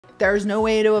there's no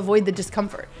way to avoid the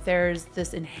discomfort. There's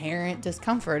this inherent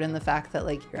discomfort in the fact that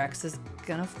like your ex is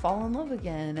gonna fall in love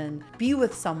again and be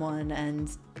with someone and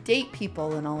date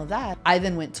people and all of that. I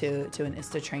then went to an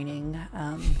ISTA training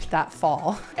that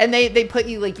fall, and they put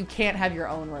you like, you can't have your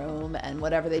own room and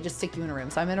whatever. They just stick you in a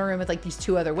room. So I'm in a room with like these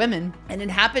 2 other women, and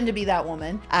it happened to be that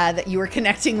woman that you were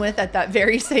connecting with at that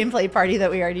very same play party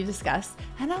that we already discussed.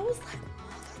 And I was like,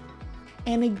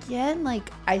 and again,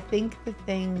 like, I think the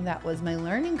thing that was my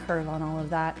learning curve on all of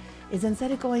that is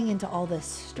instead of going into all this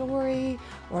story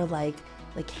or like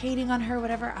hating on her,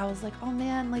 whatever, I was like, oh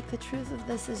man, like the truth of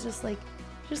this is just like,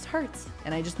 just hurts.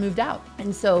 And I just moved out.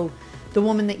 And so the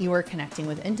woman that you were connecting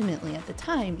with intimately at the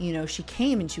time, you know, she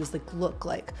came and she was like, look,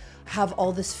 like, have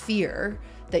all this fear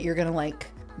that you're gonna like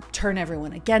turn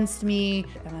everyone against me.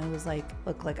 And I was like,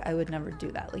 look, like, I would never do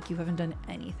that. Like, you haven't done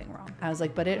anything wrong. I was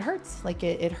like, but it hurts. Like,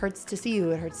 it hurts to see you.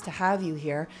 It hurts to have you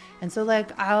here. And so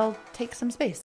like, I'll take some space.